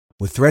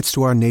With threats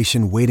to our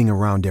nation waiting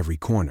around every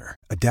corner,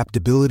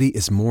 adaptability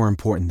is more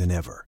important than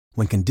ever.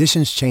 When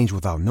conditions change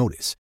without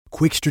notice,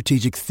 quick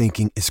strategic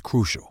thinking is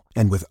crucial.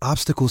 And with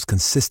obstacles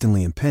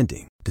consistently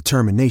impending,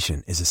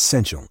 determination is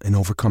essential in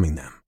overcoming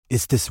them.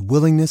 It's this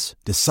willingness,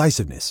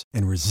 decisiveness,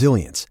 and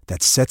resilience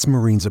that sets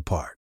Marines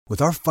apart.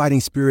 With our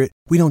fighting spirit,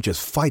 we don't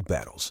just fight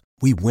battles,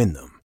 we win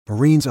them.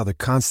 Marines are the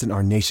constant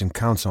our nation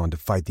counts on to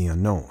fight the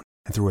unknown.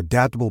 And through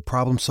adaptable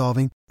problem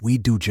solving, we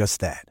do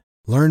just that.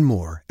 Learn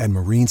more at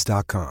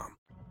marines.com.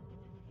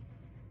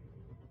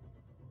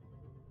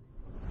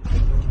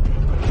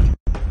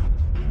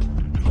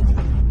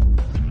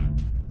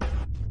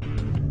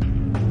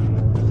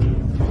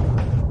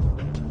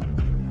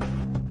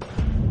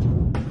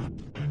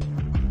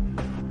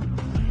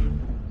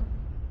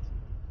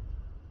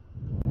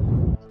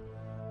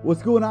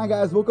 What's going on,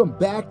 guys? Welcome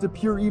back to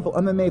Pure Evil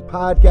MMA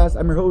Podcast.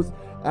 I'm your host,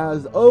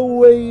 as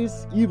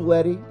always, Evil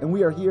Eddie, and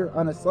we are here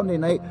on a Sunday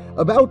night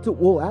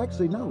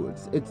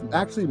it's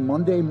actually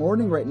Monday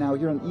morning right now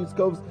here on the East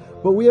Coast,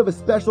 but we have a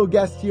special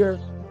guest here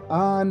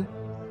on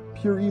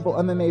Pure Evil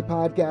MMA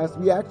Podcast.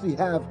 We actually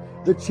have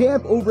the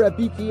champ over at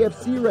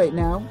BKFC right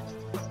now,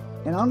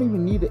 and I don't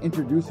even need to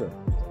introduce her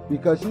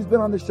because she's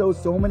been on the show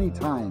so many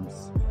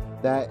times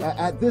that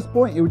at this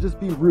point it would just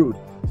be rude.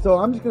 So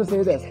I'm just going to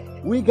say this.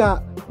 We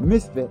got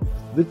Misfit,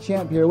 the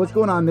champ here. What's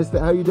going on,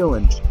 Misfit? How you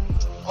doing?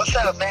 What's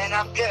up, man?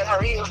 I'm good. How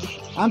are you?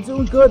 I'm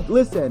doing good.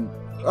 Listen,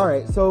 all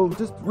right, so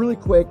just really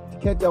quick to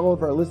catch all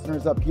of our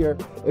listeners up here.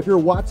 If you're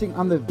watching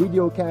on the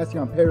video cast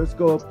here on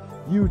Periscope,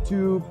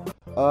 YouTube,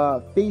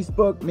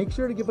 Facebook, make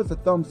sure to give us a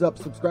thumbs up.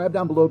 Subscribe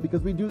down below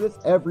because we do this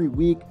every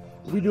week.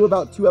 We do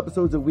about 2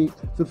 episodes a week.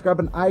 Subscribe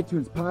on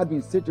iTunes,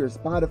 Podbean, Stitcher,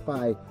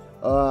 Spotify,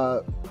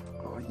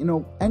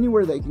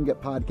 anywhere that you can get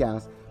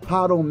podcasts.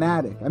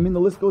 Podomatic. I mean, the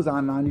list goes on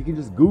and on. You can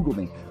just Google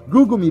me.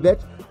 Google me,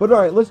 bitch. But all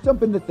right, let's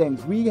jump into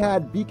things. We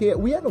had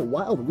a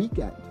wild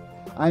weekend.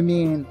 I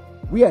mean,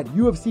 we had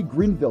UFC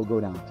Greenville go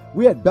down.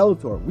 We had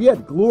Bellator. We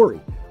had Glory.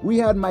 We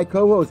had my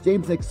co-host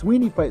James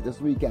McSweeney fight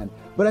this weekend.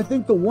 But I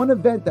think the one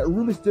event that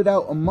really stood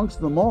out amongst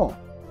them all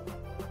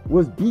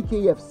was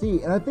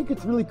BKFC. And I think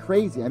it's really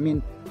crazy. I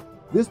mean,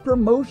 this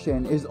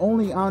promotion is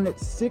only on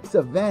its 6th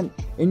event,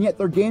 and yet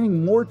they're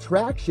gaining more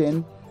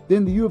traction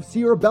than the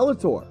UFC or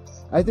Bellator.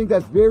 I think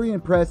that's very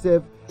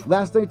impressive.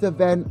 Last night's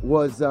event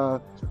was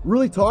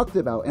really talked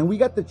about, and we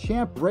got the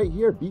champ right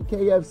here,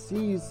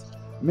 BKFC's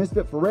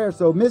Misfit Ferrer.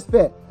 So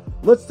Misfit,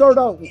 let's start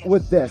out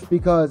with this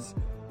because,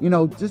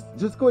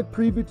 just quick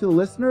preview to the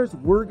listeners.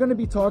 We're going to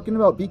be talking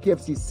about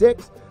BKFC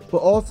 6, but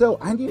also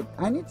I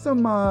need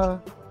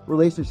some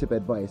relationship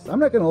advice. I'm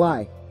not going to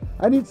lie.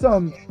 I need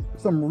some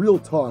real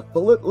talk, but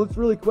let's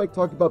really quick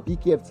talk about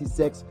BKFC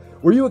 6.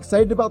 Were you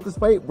excited about this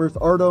fight versus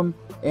Artem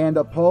and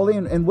Paulie,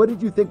 and what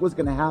did you think was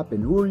going to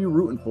happen? Who are you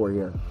rooting for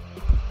here?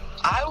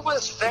 I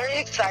was very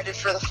excited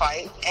for the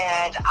fight,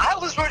 and I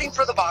was rooting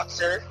for the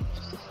boxer.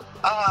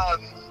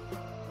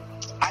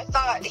 I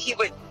thought he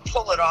would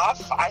pull it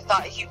off. I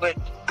thought he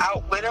would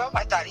outwit him.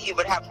 I thought he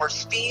would have more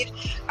speed.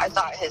 I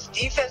thought his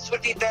defense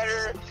would be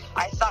better.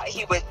 I thought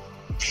he would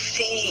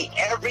see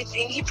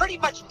everything. He pretty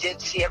much did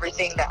see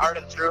everything that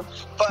Artem threw,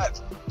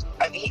 but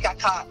I mean, he got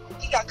caught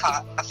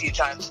a few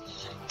times.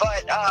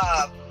 But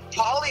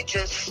Paulie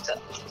just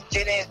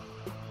didn't.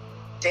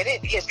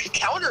 His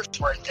counters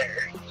weren't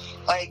there.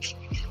 Like,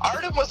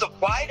 Artem was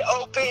wide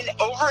open,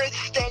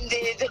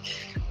 overextended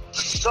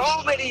so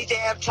many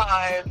damn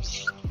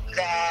times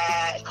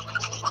that,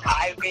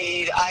 I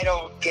mean, I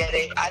don't get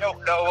it. I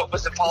don't know what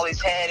was in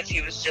Paulie's head, if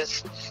he was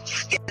just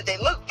scared. They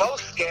look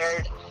both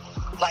scared.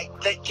 Like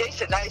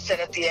Jason Knight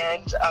said at the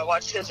end, I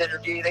watched his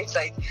interview, they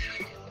say,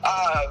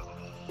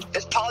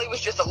 this Paulie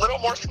was just a little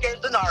more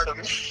scared than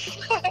Artem.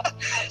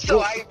 So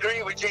I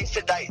agree with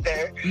Jason Knight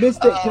there.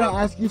 Mystic, can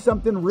I ask you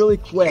something really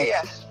quick?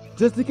 Yeah.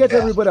 Just to catch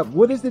everybody up,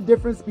 what is the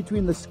difference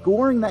between the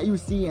scoring that you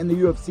see in the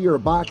UFC or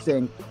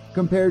boxing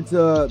compared to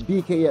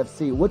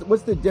BKFC?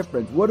 What's the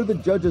difference? What are the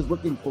judges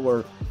looking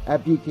for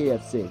at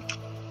BKFC?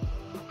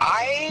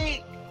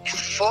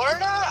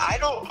 Florida, I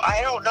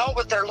don't know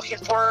what they're looking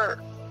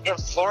for in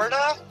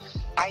Florida.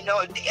 I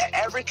know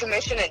every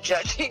commission and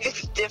judging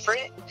is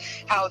different,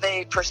 how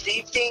they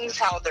perceive things,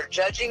 how they're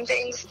judging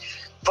things.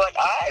 But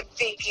I'm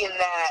thinking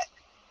that,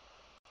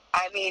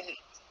 I mean,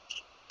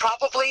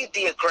 probably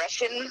the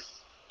aggression,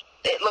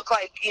 it looked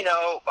like,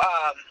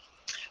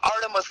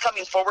 Artem was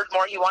coming forward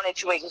more. He wanted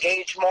to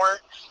engage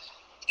more,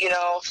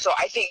 So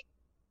I think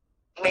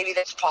maybe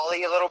that's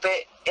Paulie a little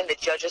bit in the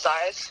judge's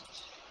eyes.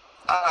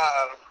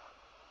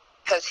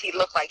 Because he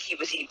looked like he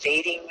was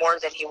evading more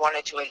than he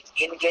wanted to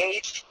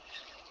engage.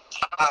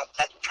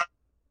 That's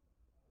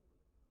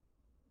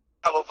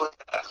probably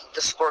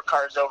the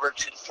scorecard's over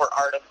for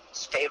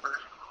Artem's favor.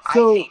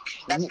 So, I think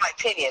that's my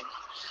opinion.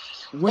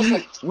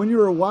 When you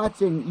were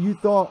watching, you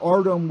thought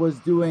Artem was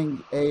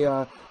doing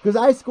because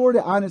I scored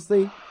it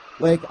honestly.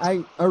 Like,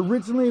 I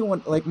originally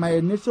my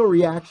initial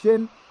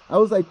reaction, I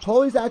was like,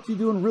 Paulie's actually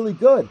doing really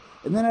good.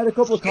 And then I had a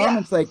couple of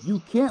comments like,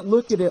 you can't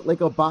look at it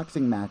like a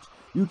boxing match.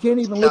 You can't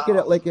even look at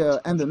No. it like a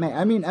MMA.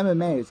 I mean,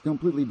 MMA is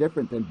completely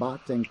different than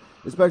boxing,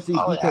 especially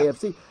Oh, yeah.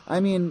 BKFC.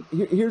 I mean,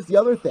 here's the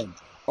other thing.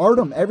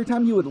 Artem, every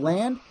time he would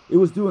land, it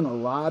was doing a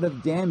lot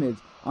of damage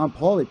on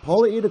Paulie.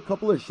 Paulie ate a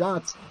couple of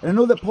shots, and I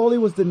know that Paulie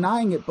was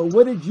denying it, but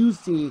what did you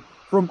see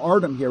from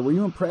Artem here? Were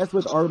you impressed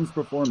with Artem's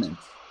performance?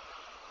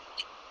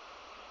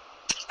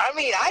 I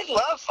mean, I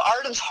love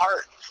Artem's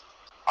heart.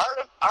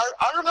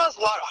 Artem has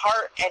a lot of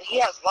heart, and he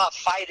has a lot of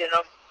fight in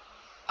him.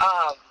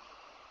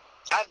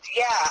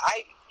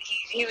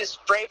 He was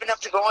brave enough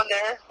to go in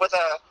there with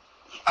a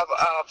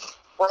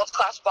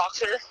world-class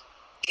boxer,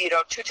 you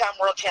know, two-time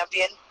world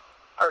champion,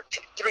 or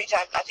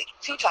three-time, I think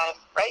two-time,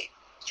 right?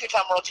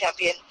 Two-time world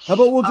champion. How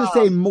about we'll just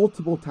say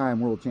multiple-time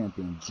world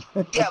champion?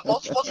 Yeah,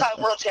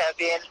 multiple-time world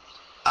champion.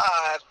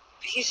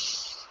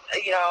 He's,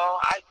 you know,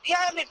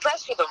 I'm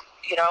impressed with him,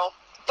 you know.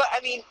 But,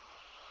 I mean,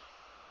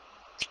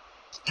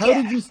 How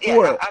did you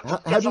score it? I'm How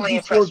did definitely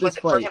you score impressed this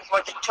for fight? him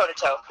going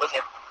toe-to-toe with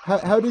him.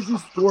 How did you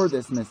score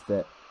this,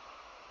 Misfit?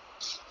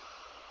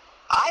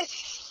 I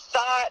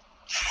thought,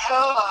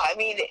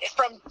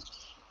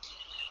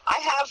 I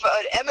have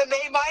an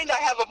MMA mind, I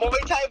have a Muay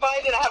Thai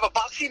mind, and I have a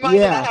boxing mind,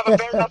 and I have a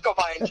bare knuckle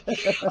mind.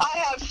 I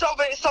have so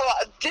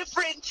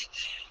different.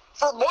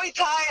 For Muay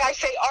Thai, I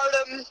say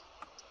Artem,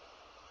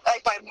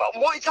 like my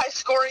Muay Thai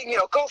scoring, you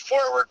know, go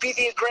forward, be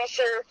the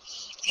aggressor,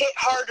 hit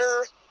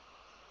harder,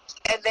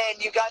 and then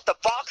you got the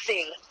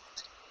boxing,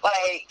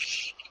 like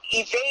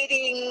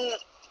evading.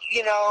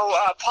 You know,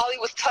 Paulie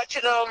was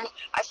touching him.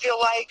 I feel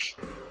like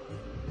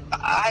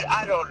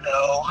I don't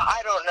know.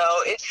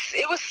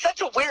 It was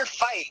such a weird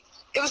fight.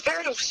 It was a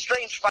very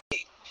strange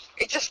fight.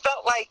 It just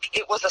felt like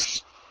it was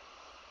just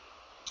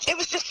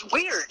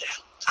weird.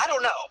 I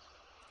don't know.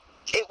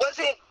 It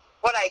wasn't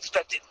what I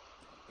expected.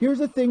 Here's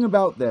the thing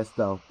about this,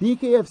 though.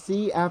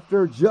 BKFC,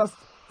 after just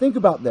think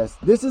about this.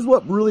 This is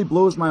what really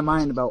blows my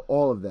mind about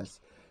all of this.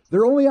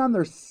 They're only on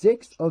their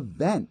 6th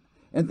event.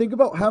 And think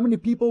about how many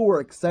people were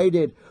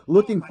excited,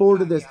 looking forward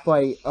to this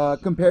fight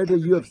compared to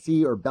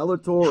UFC or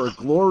Bellator or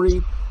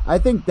Glory. I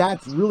think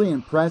that's really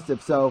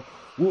impressive. So,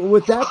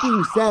 with that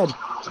being said,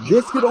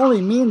 this could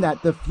only mean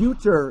that the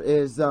future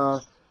is,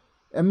 the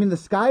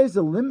sky is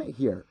the limit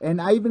here.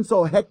 And I even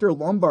saw Hector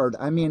Lombard.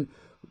 I mean,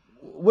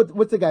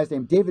 what's the guy's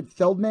name? David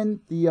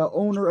Feldman, the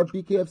owner of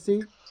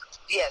BKFC?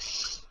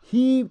 Yes.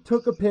 He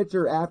took a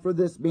picture after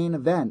this main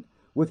event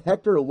with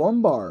Hector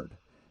Lombard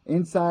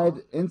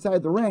inside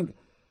the ring.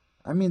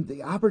 I mean,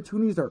 the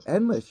opportunities are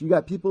endless. You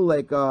got people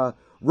like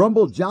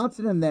Rumble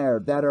Johnson in there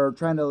that are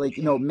trying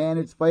to,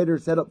 manage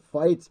fighters, set up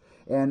fights.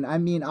 And, I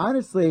mean,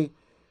 honestly,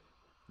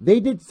 they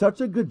did such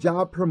a good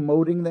job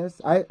promoting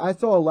this. I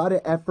saw a lot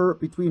of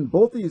effort between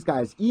both of these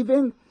guys,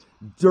 even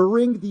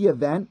during the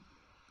event.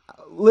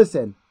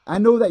 Listen, I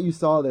know that you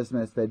saw this,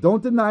 Misfit.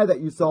 Don't deny that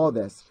you saw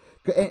this.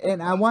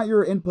 And I want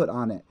your input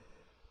on it.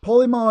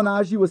 Paulie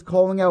Malignaggi was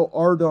calling out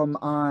Artem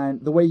on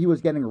the way he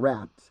was getting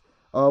wrapped.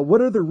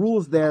 What are the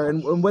rules there,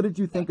 and what did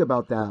you think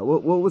about that?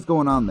 What was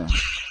going on there?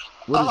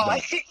 I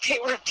think they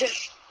were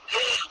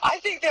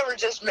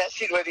just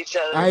messing with each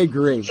other. I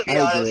agree. To be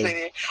honest with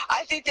you,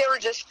 I think they were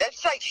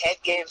that's like head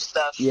game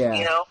stuff. Yeah.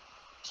 You know,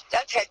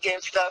 that's head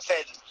game stuff,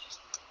 and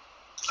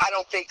I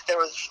don't think there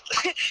was.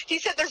 He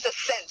said there's a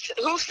scent.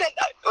 Who said?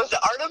 Was it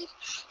Artem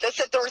that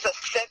said there was a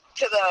scent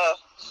to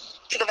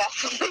the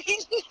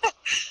Vaseline?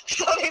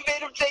 So they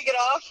made him take it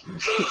off.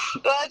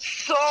 That's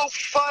so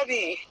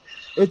funny.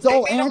 It's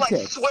all antics. They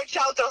made them, switch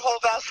out their whole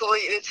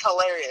Vaseline. It's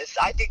hilarious.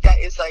 I think that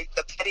is,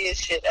 the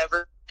pettiest shit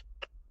ever.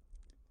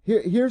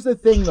 Here's the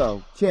thing,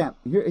 though, champ.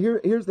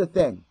 Here's the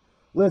thing.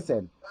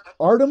 Listen,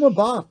 Artem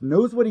Lobov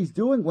knows what he's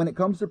doing when it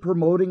comes to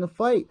promoting a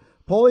fight.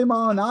 Paulie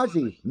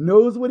Malignaggi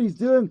knows what he's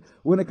doing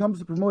when it comes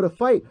to promote a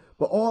fight.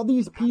 But all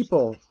these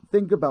people,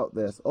 think about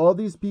this. All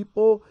these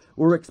people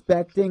were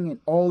expecting an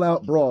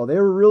all-out brawl. They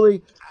were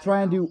really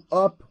trying to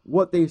up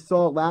what they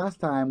saw last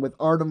time with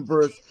Artem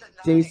versus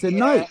Jason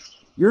Knight.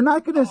 You're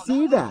not going to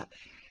see that.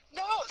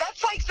 No,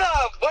 that's like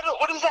what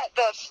was that?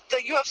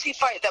 The UFC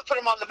fight that put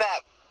him on the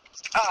map.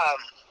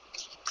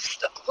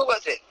 Who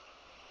was it?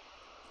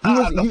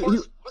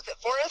 Was it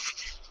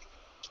Forrest?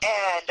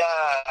 And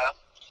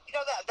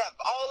that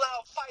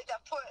all-out fight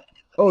that put.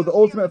 Oh, the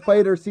Ultimate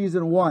Fighter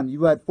Season 1.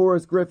 You had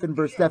Forrest Griffin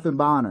versus Stephen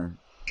Bonner.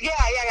 Yeah.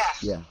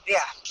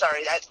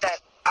 Sorry,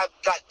 that I've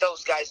got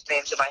those guys'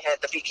 names in my head.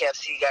 The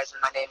BKFC guys in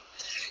my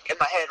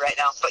head right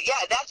now. But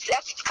yeah, that's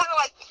kind of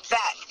like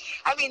that.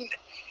 I mean,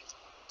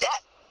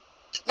 that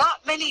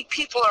not many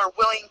people are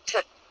willing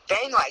to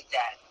bang like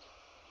that.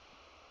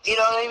 You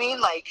know what I mean?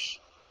 Like,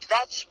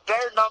 that's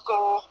bare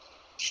knuckle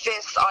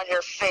fists on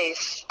your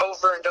face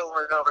over and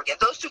over and over again.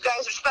 Those two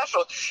guys are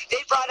special.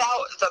 They brought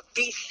out the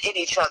beast in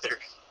each other.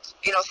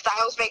 You know,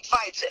 styles make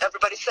fights.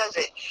 Everybody says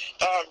it.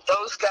 And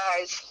those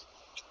guys,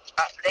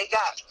 they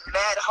got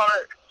mad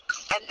heart,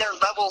 and their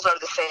levels are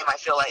the same, I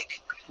feel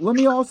like. Let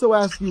me also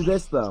ask you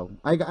this, though.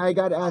 I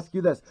got to ask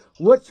you this.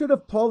 What should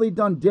have Paulie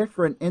done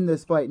different in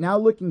this fight? Now,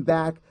 looking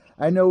back,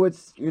 I know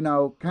it's,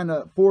 kind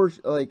of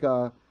forced,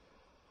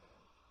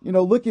 You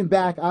know, looking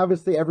back,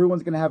 obviously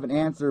everyone's going to have an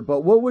answer,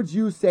 but what would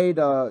you say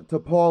to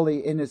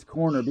Paulie in his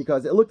corner?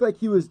 Because it looked like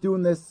he was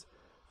doing this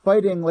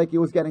fighting like it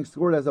was getting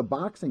scored as a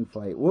boxing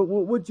fight. What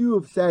would you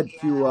have said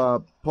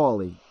to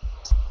Paulie?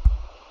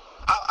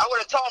 I would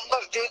have told him,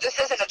 look, dude, this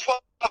isn't a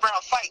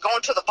 12-round fight.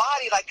 Going to the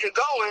body like you're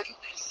going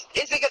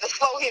isn't going to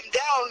slow him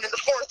down in the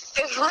 4th,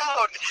 5th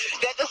round.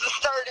 That doesn't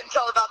start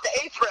until about the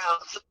 8th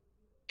round. So,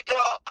 you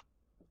know,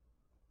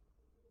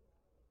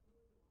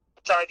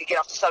 sorry to get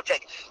off the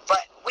subject, but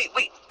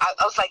I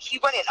was like, he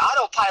went in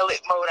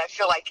autopilot mode. I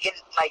feel like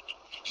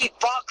he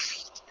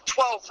boxed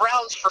 12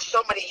 rounds for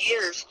so many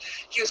years.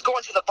 He was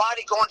going to the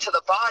body,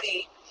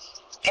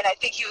 and I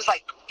think he was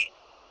like,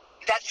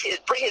 that's his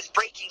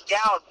breaking him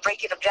down,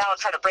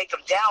 trying to break him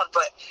down,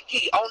 but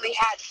he only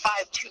had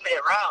 5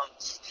 2-minute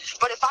rounds.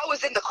 But if I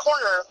was in the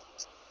corner,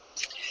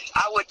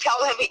 I would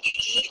tell him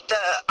the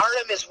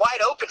Artem is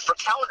wide open for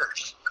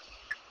counters.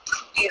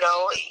 You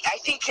know, I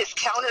think his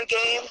counter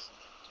game,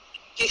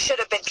 he should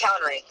have been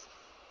countering.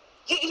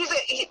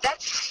 That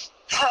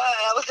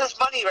was his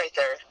money right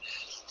there.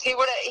 He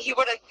would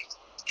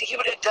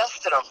have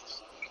dusted him.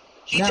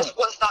 He just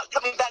was not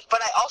coming back.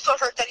 But I also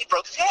heard that he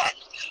broke his hand.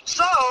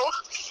 So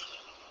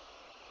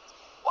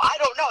I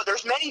don't know.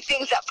 There's many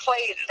things that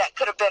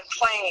could have been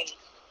playing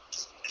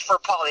for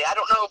Paulie. I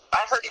don't know.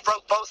 I heard he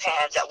broke both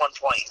hands at one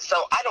point.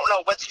 So I don't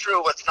know what's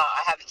true, what's not.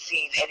 I haven't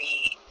seen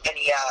any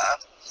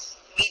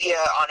media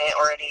on it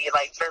or any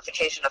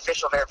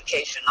official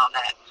verification on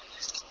that.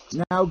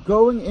 Now,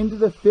 going into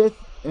the 5th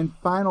and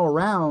final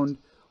round,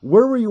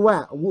 where were you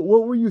at?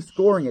 What were you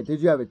scoring it? Did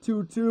you have it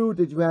 2-2?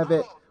 Did you have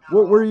it?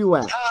 Where were you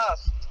at?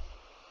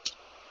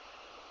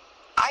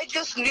 I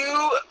just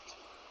knew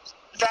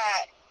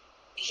that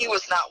he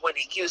was not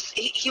winning. He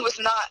was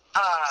not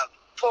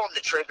pulling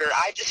the trigger.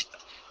 I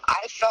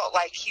felt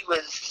like he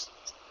was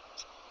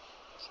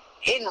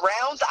in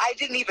rounds. I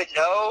didn't even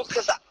know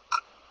because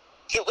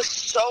it was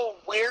so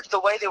weird the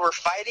way they were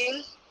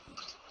fighting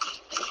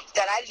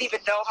that I didn't even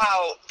know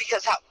how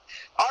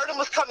Artem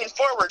was coming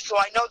forward, so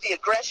I know the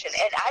aggression,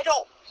 and I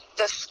don't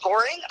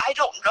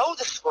know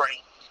the scoring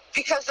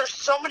because there's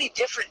so many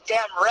different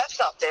damn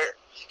refs out there.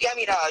 Yeah, I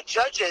mean,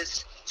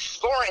 judges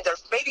scoring.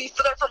 Maybe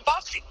they're from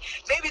boxing,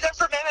 maybe they're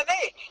from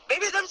MMA,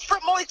 maybe they're from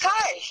Muay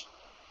Thai.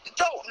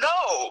 Don't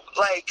know.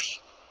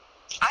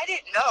 I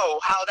didn't know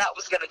how that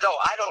was going to go.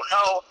 I don't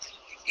know.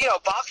 You know,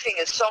 boxing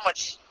is so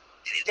much.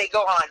 They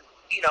go on,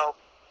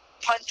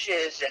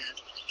 punches and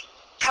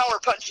power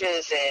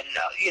punches and,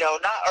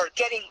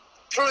 getting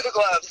through the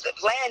gloves,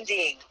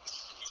 landing.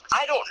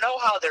 I don't know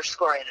how they're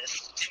scoring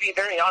this, to be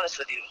very honest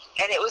with you.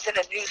 And it was in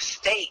a new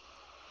state.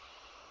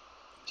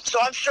 So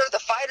I'm sure the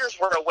fighters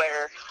were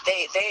aware.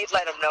 They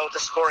let them know the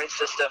scoring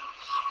system.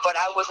 But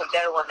I wasn't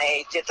there when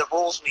they did the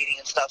rules meeting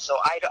and stuff, so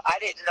I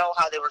didn't know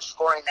how they were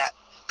scoring that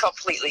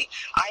completely.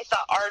 I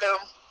thought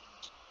Artem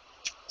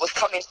was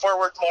coming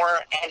forward more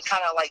and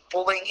kind of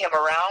bullying him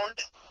around,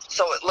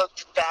 so it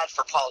looked bad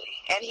for Paulie.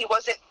 And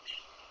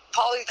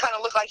Paulie kind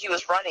of looked like he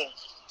was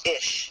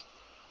running-ish.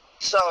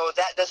 So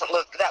that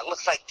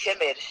looks like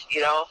timid,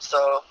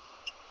 so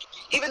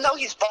even though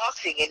he's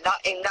boxing and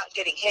not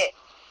getting hit,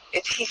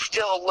 he's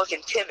still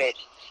looking timid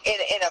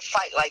in a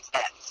fight like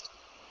that.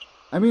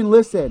 I mean,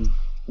 listen,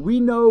 we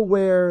know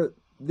where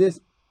this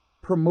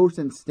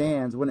promotion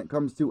stands when it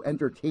comes to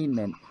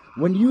entertainment.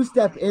 When you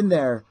step in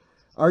there,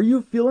 are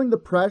you feeling the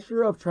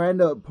pressure of trying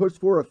to push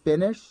for a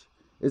finish?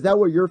 Is that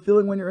what you're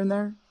feeling when you're in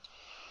there?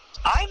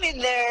 I'm in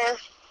there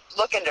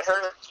looking to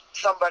hurt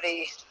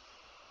somebody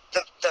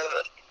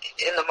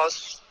in the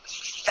most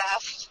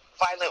fast,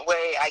 violent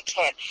way I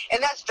can.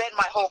 And that's been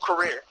my whole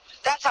career.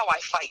 That's how I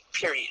fight,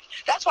 period.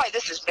 That's why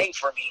this is made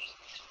for me.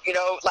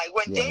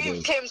 When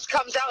Dave Timms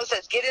comes out and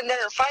says, get in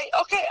there and fight,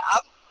 okay,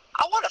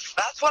 I want to.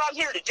 That's what I'm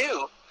here to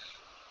do.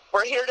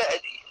 We're here to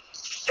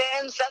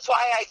fans. That's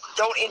why I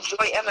don't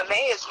enjoy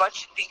MMA as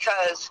much,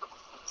 because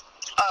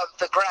of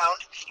the ground.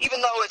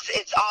 Even though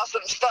it's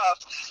awesome stuff,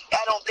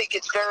 I don't think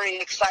it's very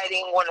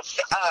exciting when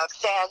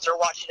fans are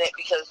watching it,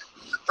 because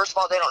first of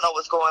all, they don't know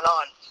what's going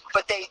on,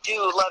 but they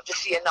do love to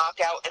see a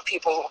knockout and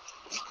people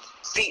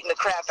beating the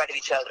crap out of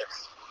each other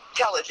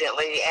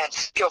intelligently and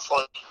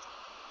skillfully.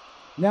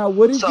 Now,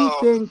 what did you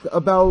think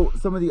about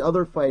some of the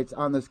other fights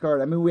on this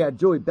card? I mean, we had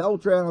Joey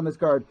Beltran on this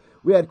card.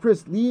 We had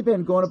Chris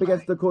Lieben going up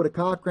against Dakota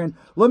Cochran.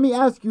 Let me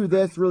ask you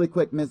this really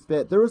quick,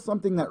 Misfit. There was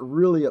something that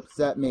really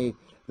upset me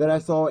that I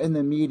saw in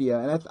the media,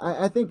 and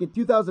I think in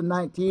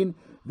 2019,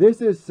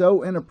 this is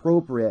so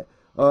inappropriate.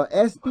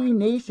 SB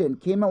Nation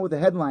came out with a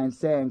headline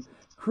saying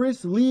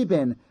Chris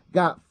Lieben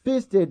got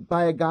fisted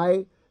by a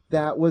guy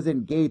that was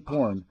in gay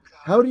porn.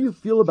 How do you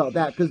feel about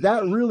that? Because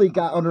that really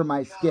got under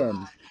my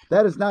skin.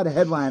 That is not a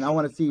headline I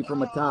want to see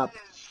from a top.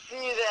 See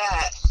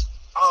that?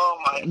 Oh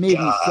my God. It made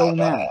me so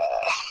mad.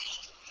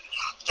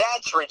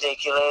 That's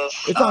ridiculous.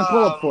 It's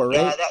uncalled for, right?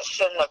 Yeah, that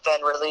shouldn't have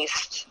been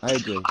released. I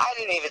agree. I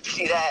didn't even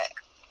see that.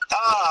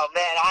 Oh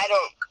man, I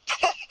don't.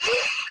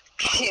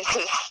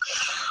 Jesus.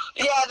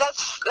 Yeah,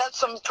 that's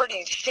some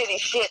pretty shitty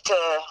shit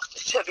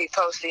to be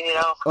posting,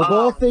 Of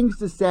all things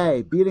to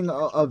say, beating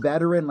a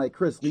veteran like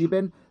Chris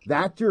Lieben,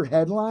 that's your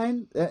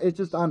headline, it's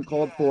just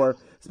uncalled for,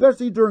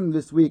 especially during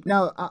this week.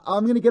 Now,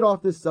 I'm going to get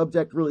off this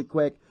subject really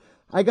quick.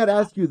 I got to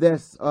ask you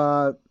this.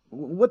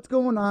 What's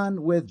going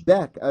on with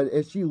Beck?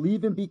 Is she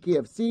leaving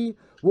BKFC?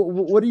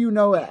 What do you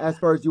know as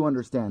far as you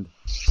understand?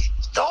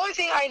 The only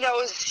thing I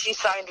know is she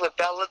signed with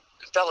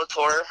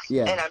Bellator,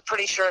 and I'm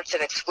pretty sure it's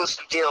an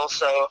exclusive deal,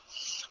 so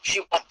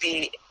she won't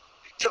be,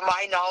 to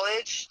my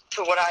knowledge,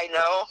 to what I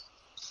know,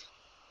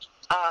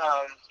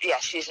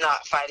 she's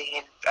not fighting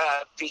in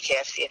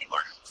BKFC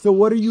anymore. So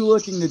what are you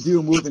looking to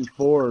do moving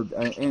forward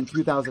in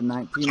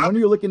 2019? When are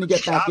you looking to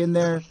get back in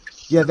there? Do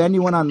you have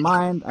anyone on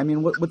mind? I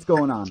mean, what's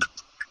going on?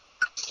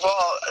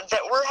 Well,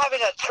 we're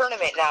having a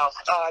tournament now.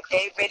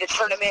 Dave made a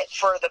tournament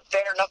for the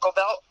bare knuckle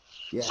belt.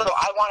 Yeah. So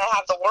I want to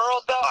have the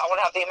world belt, I want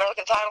to have the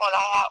American title, and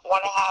I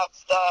want to have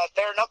the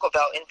bare knuckle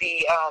belt and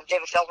be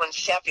David Feldman's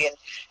champion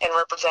and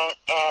represent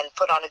and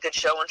put on a good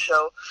show and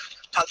show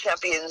how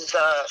champions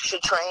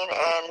should train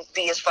and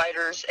be as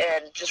fighters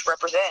and just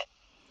represent.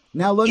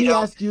 Now, let me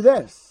ask you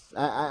this.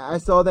 I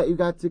saw that you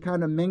got to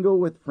kind of mingle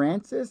with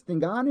Francis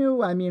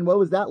Ngannou. I mean, what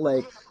was that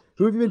like?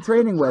 Who have you been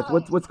training with?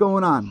 What's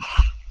going on?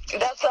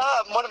 That's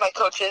one of my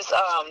coaches.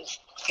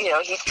 He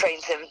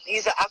trains him.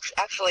 He's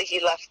actually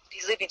he's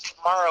leaving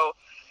tomorrow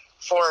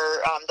for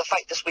the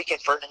fight this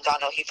weekend for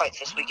Ngannou. He fights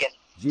this weekend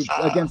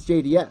against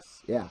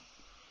JDS. Yeah.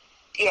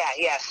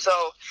 Yeah.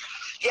 So,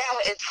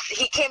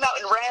 he came out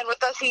and ran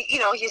with us. He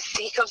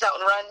comes out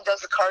and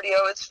does the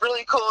cardio. It's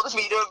really cool to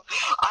meet him.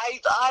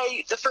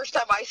 The first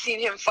time I seen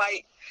him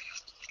fight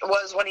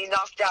was when he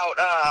knocked out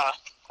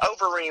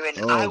Overeem,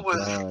 and I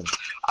was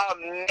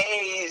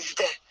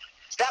amazed.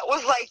 That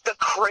was like the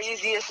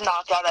craziest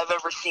knockout I've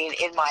ever seen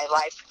in my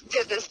life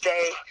to this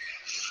day.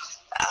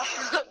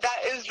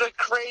 That is the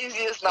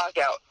craziest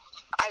knockout.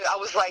 I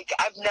was like,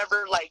 I've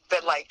never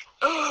been like,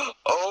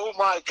 oh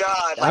my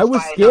God. I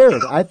was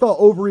scared. I thought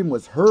Overeem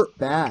was hurt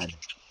bad.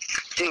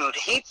 Dude,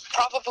 he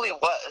probably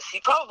was. He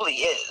probably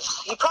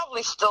is. He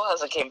probably still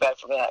hasn't came back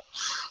from that.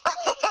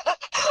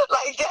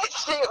 That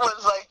shit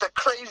was like the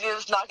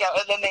craziest knockout.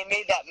 And then they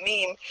made that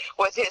meme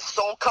with his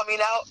soul coming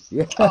out.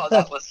 Yeah. Oh,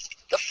 that was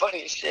the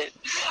funniest shit.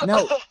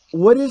 Now,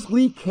 what is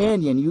Lee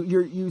Canyon?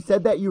 You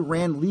said that you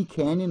ran Lee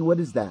Canyon. What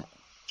is that?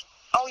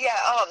 Oh yeah,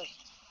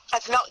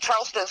 that's Mount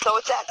Charleston. So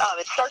it's at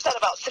it starts at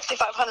about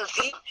 6,500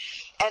 feet,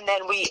 and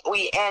then we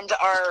end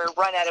our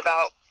run at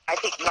about, I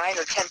think,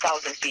 9,000 or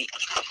 10,000 feet.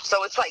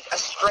 So it's like a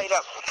straight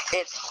up.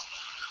 It's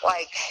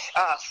like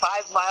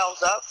 5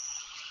 miles up,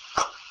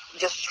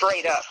 just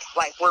straight up.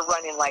 Like we're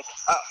running like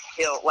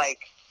uphill.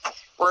 Like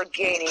we're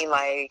gaining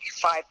like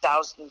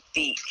 5,000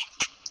 feet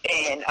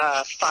in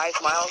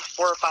 5 miles,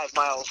 4 or 5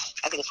 miles.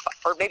 I think it's 5,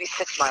 or maybe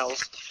 6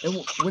 miles.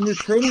 And when you're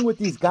training with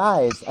these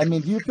guys, I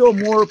mean, do you feel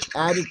more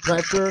added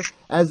pressure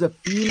as a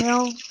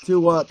female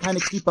to kind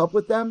of keep up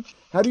with them?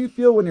 How do you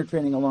feel when you're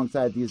training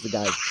alongside these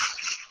guys?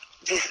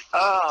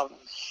 I'm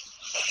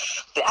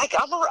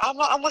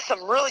with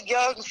some really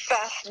young,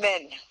 fast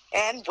men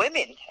and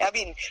women. I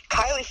mean,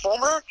 Kylie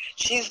Fulmer,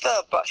 she's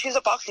a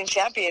boxing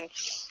champion,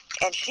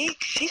 and she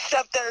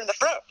stepped there in the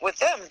front with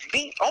them,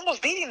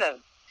 almost beating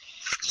them.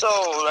 So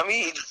I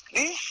mean,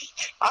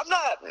 I'm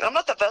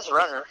not the best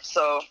runner,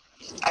 so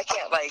I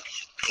can't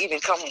even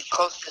come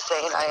close to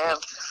saying I am.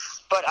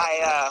 But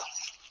I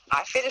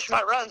finish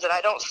my runs and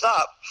I don't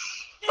stop.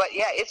 But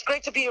yeah, it's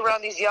great to be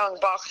around these young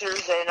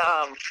boxers, and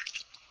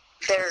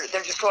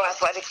they're just so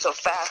athletic, so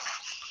fast,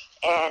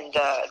 and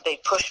they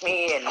push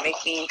me and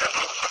make me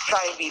try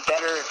and be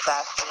better and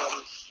faster.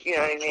 And, you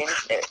know what I mean?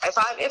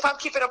 If I'm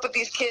keeping up with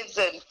these kids,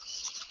 then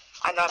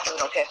I'm not doing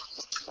okay.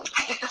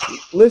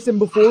 Listen,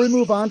 before we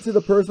move on to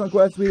the personal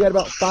questions, we got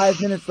about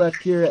 5 minutes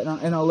left here,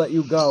 and I'll let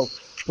you go.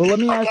 But let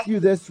me ask you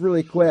this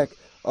really quick.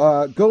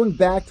 Going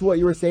back to what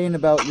you were saying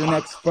about your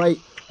next fight,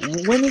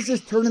 when is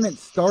this tournament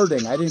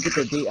starting? I didn't get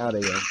the date out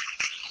of you.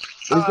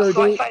 Is there a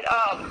date?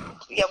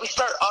 We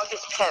start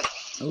August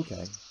 10th.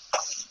 Okay.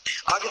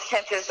 August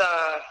 10th is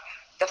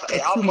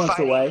I'll 2 months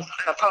away. An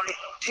opponent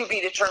to be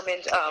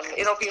determined.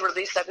 It'll be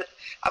released, I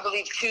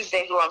believe,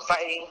 Tuesday, who I'm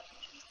fighting.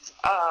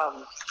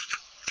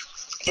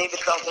 David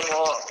Feldman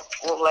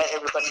will let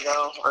everybody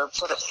know, or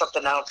put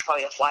something out,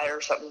 probably a flyer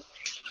or something.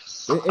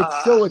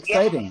 It's so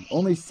exciting. Yeah.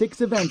 Only 6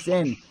 events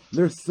in.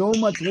 There's so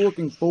much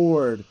looking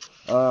forward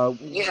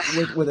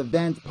with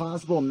events,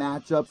 possible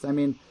matchups. I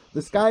mean,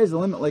 the sky is the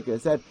limit, like I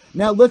said.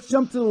 Now, let's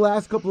jump to the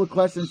last couple of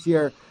questions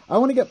here. I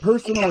want to get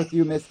personal with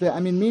you, Misfit. I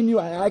mean, me and you,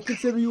 I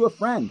consider you a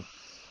friend.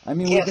 I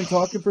mean, we've been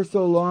talking for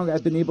so long.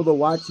 I've been able to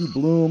watch you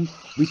bloom.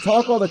 We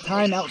talk all the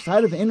time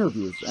outside of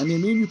interviews. I mean,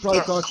 me and you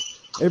probably talk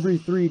every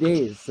 3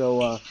 days.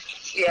 So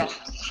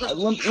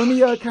let me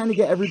kind of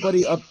get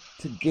everybody up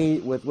to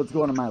date with what's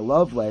going on in my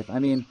love life. I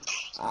mean,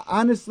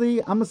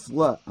 honestly, I'm a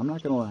slut. I'm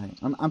not going to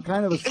lie. I'm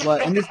kind of a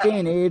slut. In this day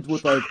and age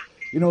with,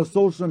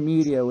 social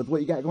media, with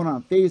what you got going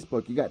on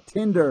Facebook, you got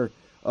Tinder,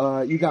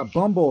 you got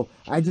Bumble.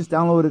 I just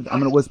downloaded, I'm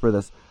going to whisper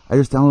this, I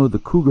just downloaded the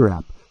Cougar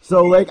app.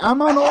 So,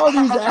 I'm on all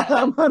these apps.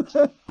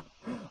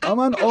 I'm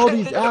on all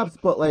these apps,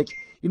 but,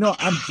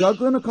 I'm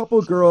juggling a couple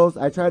of girls.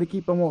 I try to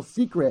keep them all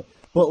secret.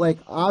 But,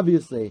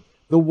 obviously,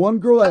 The one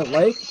girl I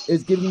like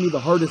is giving me the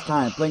hardest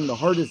time, playing the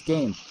hardest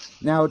game.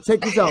 Now,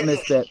 check this out,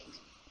 Misfit.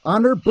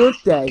 On her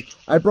birthday,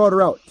 I brought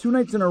her out 2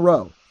 nights in a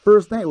row.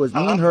 First night was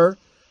me and her.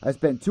 I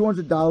spent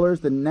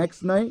 $200. The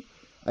next night,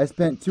 I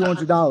spent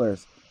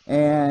 $200.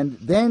 And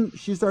then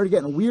she started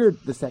getting weird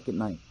the second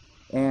night.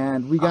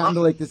 And we got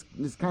into like this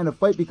kind of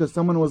fight because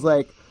someone was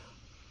like,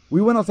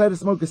 we went outside to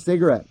smoke a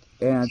cigarette.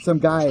 And some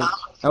guy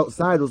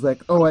outside was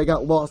like, oh, I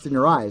got lost in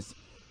your eyes.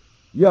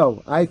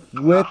 Yo, I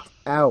flipped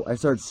out. I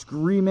started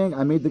screaming.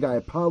 I made the guy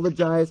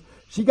apologize.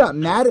 She got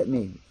mad at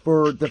me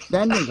for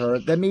defending her.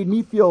 That made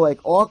me feel like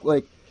awkward.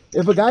 Like,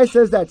 if a guy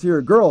says that to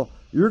your girl,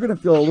 you're going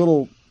to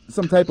feel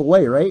some type of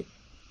way, right?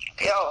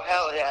 Yo,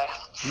 hell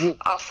yeah.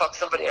 I'll fuck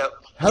somebody up.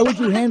 How would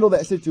you handle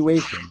that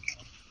situation?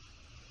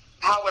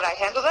 How would I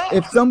handle that?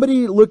 If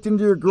somebody looked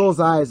into your girl's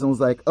eyes and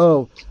was like,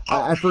 oh,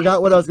 I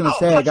forgot what I was going to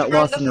say. I got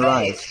lost in your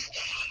eyes.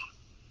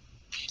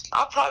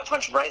 I'll probably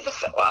punch him right in the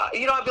face.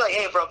 You know, I'd be like,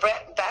 hey, bro,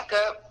 back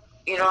up.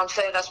 You know what I'm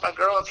saying? That's my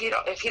girl. If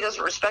he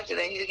doesn't respect it,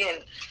 then he's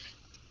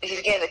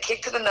getting a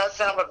kick to the nuts,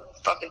 and I'm going to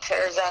fucking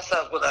tear his ass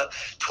up with a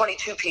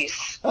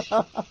 22-piece.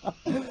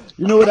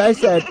 You know what I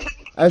said?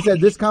 I said,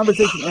 this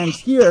conversation ends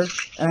here,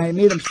 and I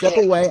made him step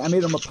away. I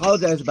made him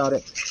apologize about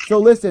it. So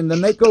listen, the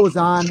night goes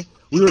on.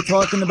 We were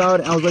talking about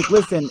it, and I was like,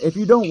 listen, if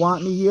you don't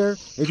want me here,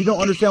 if you don't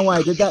understand why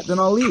I did that, then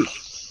I'll leave.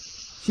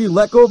 She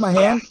let go of my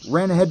hand,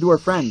 ran ahead to her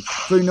friends.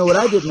 So you know what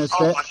I did,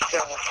 Misfit?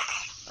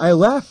 I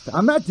left.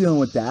 I'm not dealing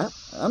with that.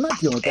 I'm not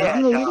dealing with that.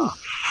 I'm going to leave.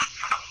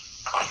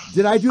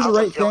 Did I do the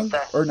right thing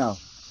or no?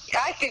 Yeah,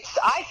 I think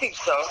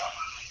so.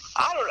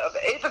 I don't know.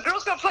 If a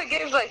girl's going to play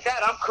games like that,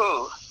 I'm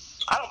cool.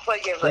 I don't play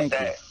games like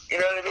that. You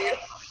know what I mean?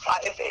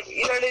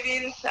 You know what I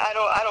mean?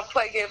 I don't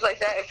play games like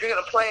that. If you're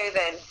going to play,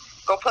 then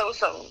go play with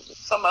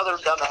some other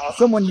dumbass.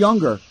 Someone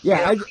younger.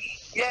 Yeah.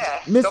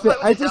 Yeah. Misfit,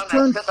 I just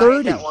turned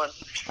 30.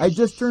 I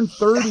just turned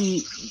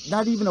 30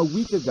 not even a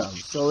week ago.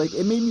 So, like,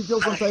 it made me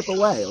feel some type of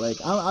way. Like,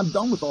 I'm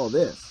done with all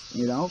this,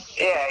 you know?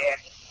 Yeah.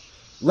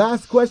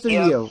 Last question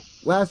to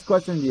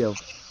you.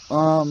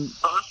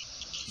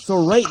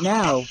 So right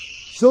now,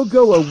 she'll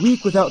go a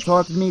week without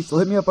talking to me. She'll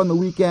hit me up on the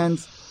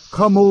weekends,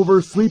 come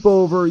over, sleep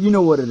over, you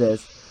know what it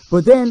is.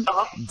 But then,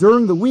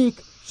 during the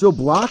week, she'll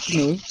block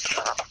me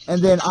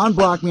and then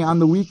unblock me on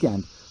the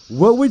weekend.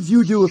 What would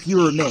you do if you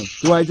were me?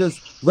 Do I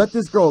just let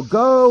this girl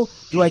go?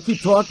 Do I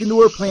keep talking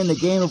to her, playing the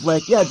game of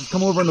like, yeah, just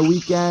come over on the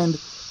weekend,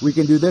 we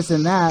can do this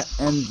and that,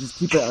 and just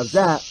keep it as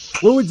that?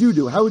 What would you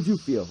do? How would you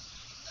feel?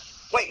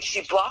 Wait,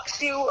 she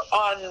blocks you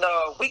on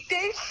the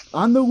weekdays?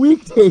 On the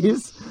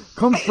weekdays,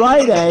 come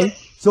Friday,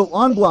 she'll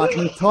unblock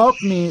me, talk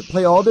to me,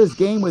 play all this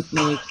game with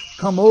me,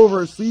 come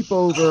over, sleep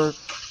over,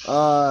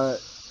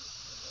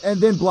 and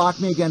then block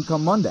me again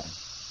come Monday.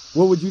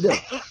 What would you do?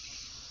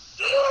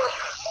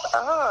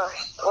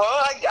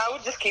 Well, I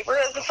would just keep her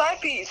as a side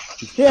piece.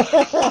 Okay,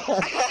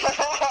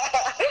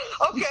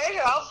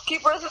 I'll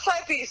keep her as a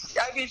side piece.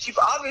 I mean, she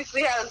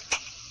obviously has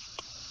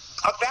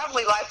a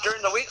family life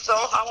during the week, so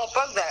I won't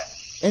bug that.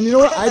 And you know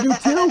what? I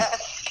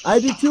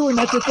do too, and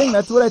that's the thing.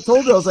 That's what I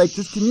told her. I was like,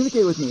 just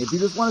communicate with me. If you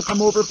just want to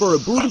come over for a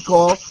booty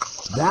call,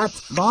 that's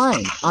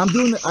fine.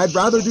 I'd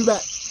rather do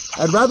that.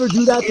 I'd rather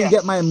do that than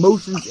get my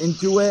emotions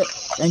into it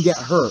and get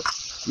hurt.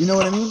 You know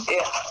what I mean?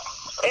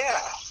 Yeah,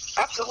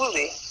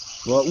 absolutely.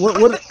 Well,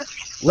 what?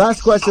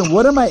 Last question.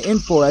 What am I in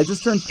for? I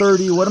just turned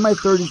 30. What are my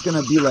 30s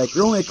going to be like?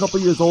 You're only a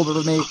couple years older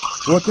than me.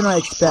 What can I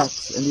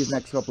expect in these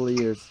next couple of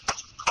years?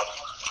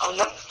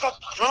 Next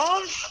couple of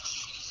years?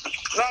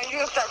 Man, you're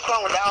going to start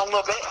slowing down a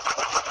little bit.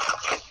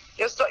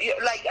 You'll start,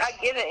 like, I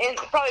get it in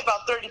probably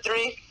about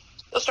 33.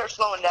 You'll start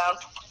slowing down.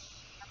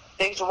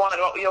 Things you'll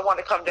want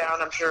to come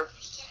down, I'm sure.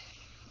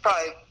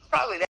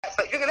 Probably that.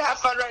 But you're going to have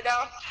fun right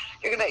now.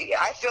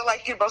 I feel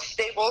like you're both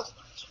stable.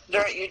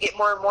 You get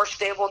more and more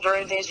stable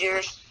during these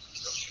years.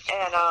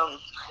 And,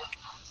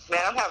 man,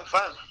 I'm having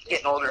fun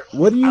getting older.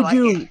 What do you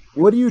do?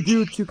 What do you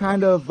do to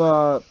kind of,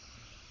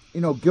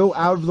 go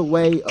out of the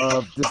way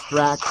of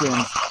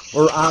distractions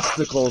or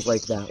obstacles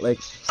like that? Like,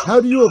 how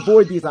do you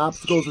avoid these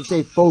obstacles and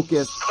stay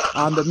focused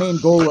on the main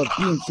goal of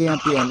being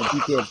champion at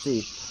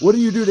BKFC? What do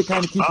you do to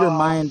kind of keep your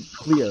mind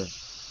clear?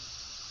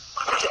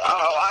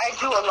 I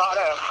do a lot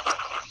of.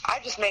 I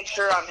just make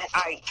sure I'm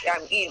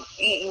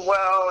eating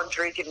well and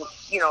drinking,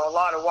 a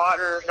lot of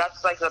water.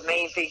 That's like the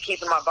main thing,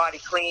 keeping my body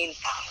clean.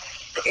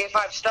 If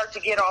I start to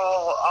get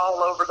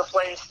all over the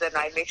place, then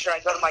I make sure I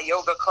go to my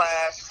yoga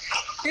class.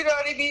 You know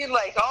what I mean?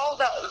 Like all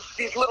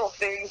these little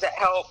things that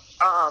help.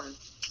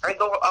 I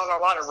go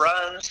on a lot of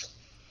runs.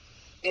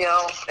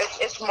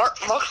 It's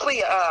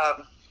mostly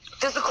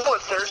physical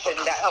exertion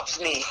that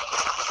helps me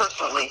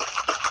personally.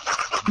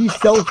 Be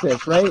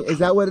selfish, right? Is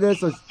that what it is?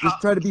 So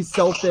just try to be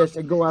selfish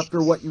and go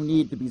after what you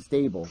need to be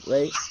stable,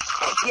 right?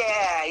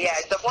 Yeah.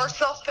 The more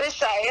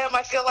selfish I am,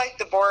 I feel like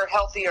the more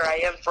healthier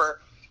I am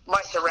for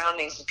my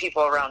surroundings and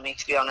people around me,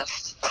 to be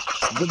honest.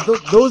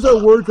 Those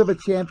are words of a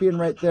champion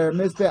right there.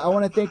 Misfit, I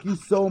want to thank you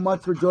so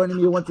much for joining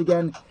me once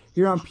again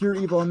here on Pure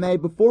Evil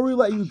MMA. Before we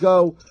let you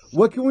go,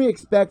 what can we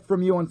expect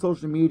from you on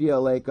social media,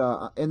 like,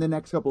 in the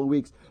next couple of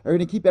weeks? Are you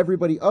going to keep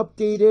everybody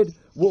updated?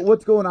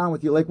 What's going on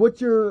with you? Like,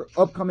 what's your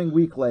upcoming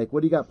week like?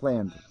 What do you got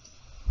planned?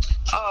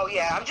 Oh,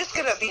 yeah, I'm just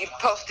going to be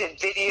posting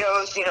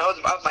videos,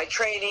 of my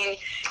training,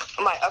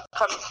 my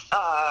upcoming,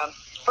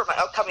 for my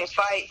upcoming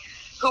fight,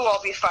 who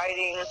I'll be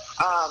fighting.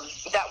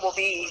 That will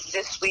be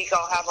this week.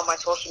 I'll have on my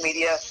social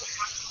media.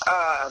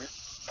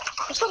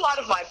 It's a lot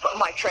of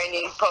my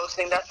training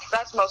posting.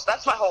 That's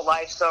my whole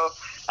life, so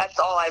that's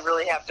all I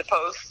really have to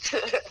post.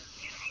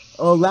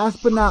 Oh,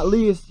 last but not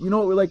least, you know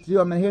what we like to do?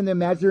 I'm going to hand the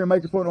imaginary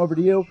microphone over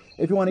to you.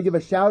 If you want to give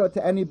a shout out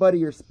to anybody,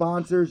 your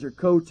sponsors, your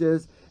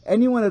coaches,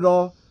 anyone at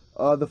all,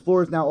 the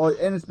floor is now all,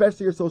 and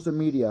especially your social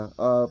media,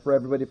 for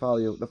everybody to follow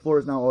you. The floor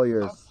is now all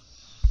yours.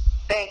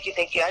 Thank you.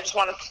 I just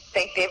want to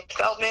thank David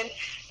Feldman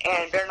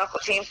and Bare Knuckle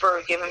Team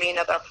for giving me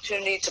another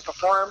opportunity to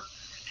perform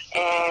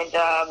and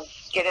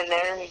get in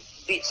there and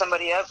beat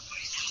somebody up.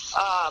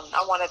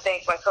 I want to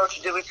thank my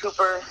coach, Dewey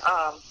Cooper,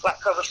 Black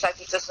Cobra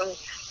Cycling System,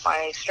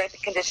 my strength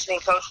and conditioning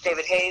coach,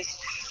 David Hayes,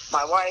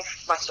 my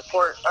wife, my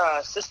support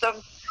system,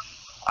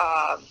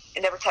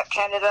 Endeavor Tech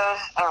Canada,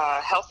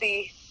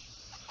 Healthy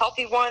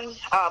One,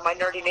 my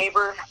nerdy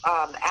neighbor,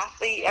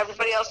 Athlete,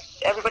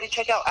 everybody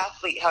check out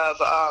Athlete Hub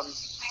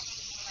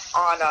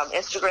on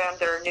Instagram.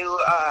 They're a new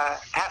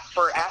app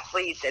for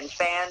athletes and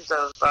fans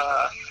of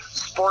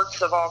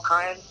sports of all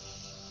kinds.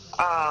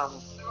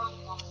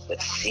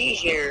 Let's see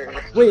here.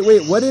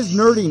 Wait, what is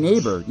Nerdy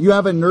Neighbor? You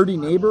have a Nerdy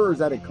Neighbor, or is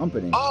that a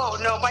company? Oh,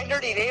 no, my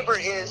Nerdy Neighbor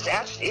is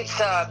actually, it's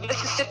a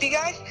Mississippi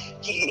guy.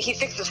 He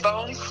fixes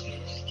phones.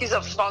 He's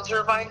a sponsor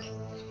of mine.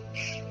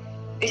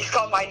 He's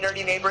called My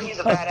Nerdy Neighbor. He's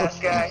a badass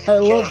guy. I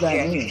love that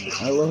name.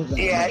 I love that.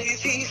 Yeah, name.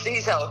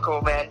 he's hella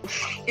cool, man.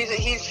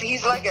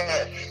 He's like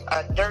a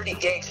nerdy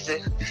gangster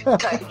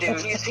type dude.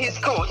 He's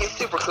cool. He's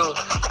super cool.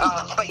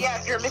 But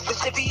yeah, if you're in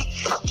Mississippi,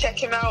 check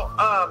him out.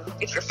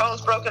 If your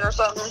phone's broken or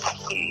something,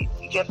 you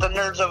get the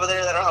nerds over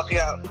there that'll help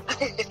you out.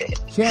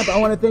 Champ, I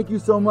want to thank you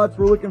so much.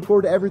 We're looking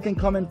forward to everything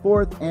coming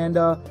forth. And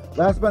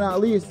last but not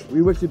least,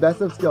 we wish you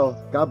best of skill.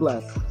 God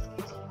bless.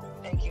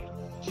 Thank you.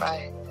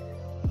 Bye.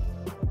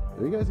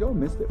 There you guys go,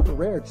 missed it for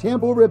rare.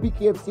 Champ over at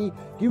BKFC,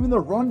 giving the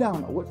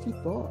rundown of what she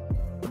thought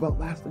about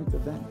last night's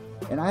event.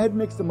 And I had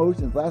mixed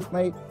emotions. Last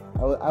night,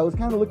 I was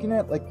kind of looking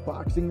at like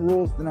boxing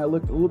rules, then I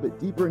looked a little bit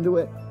deeper into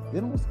it. They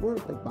don't score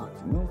it like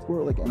boxing, they don't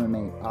score it like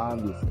MMA,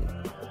 obviously.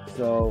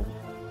 So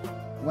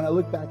when I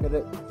look back at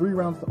it, 3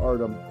 rounds to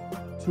Artem,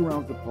 2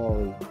 rounds to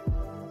Paulie,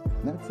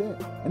 and that's it.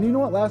 And you know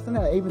what, last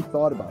night I even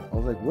thought about it. I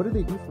was like, what do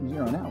they do from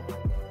here on out?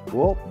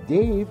 Well,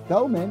 Dave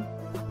Feldman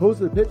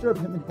posted a picture of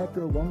him and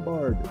Hector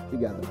Lombard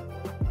together.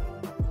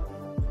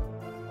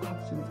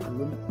 Options are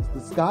limitless.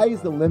 The sky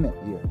is the limit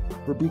here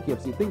for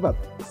BKFC. Think about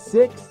it.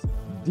 6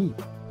 deep.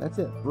 That's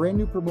it. Brand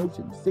new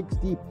promotion. 6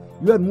 deep.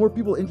 You had more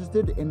people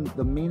interested in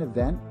the main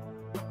event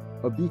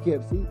of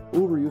BKFC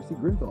over UFC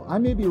Grinville. I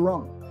may be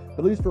wrong, but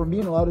at least for me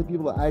and a lot of the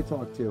people that I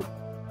talk to,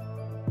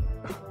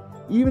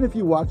 even if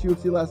you watched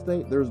UFC last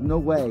night, there's no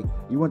way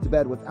you went to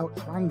bed without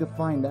trying to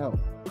find out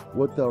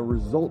what the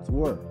results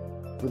were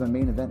for the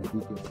main event at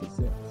BKFC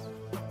 6.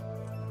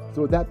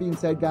 So with that being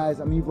said, guys,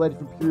 I'm Evil Eddie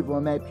from Pure Evil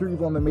MMA,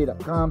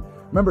 pureevilmma.com.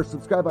 Remember,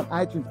 subscribe on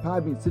iTunes,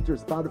 Podbean, Stitcher,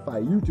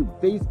 Spotify, YouTube,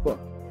 Facebook.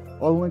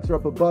 All the links are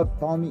up above.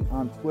 Follow me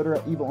on Twitter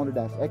at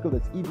evil_echo.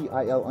 That's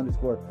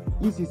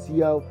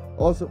EVIL_ECCO.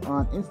 Also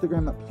on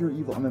Instagram at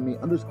pureevilmma_.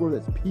 That's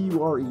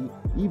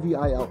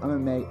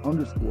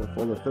PUREEVILMMA_ for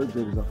all the third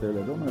graders out there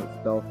that don't know how to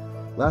spell.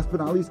 Last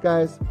but not least,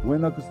 guys, win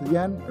knuckles to the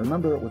end.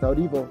 Remember, without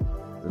evil,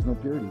 there's no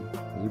purity.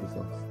 The evil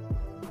sucks.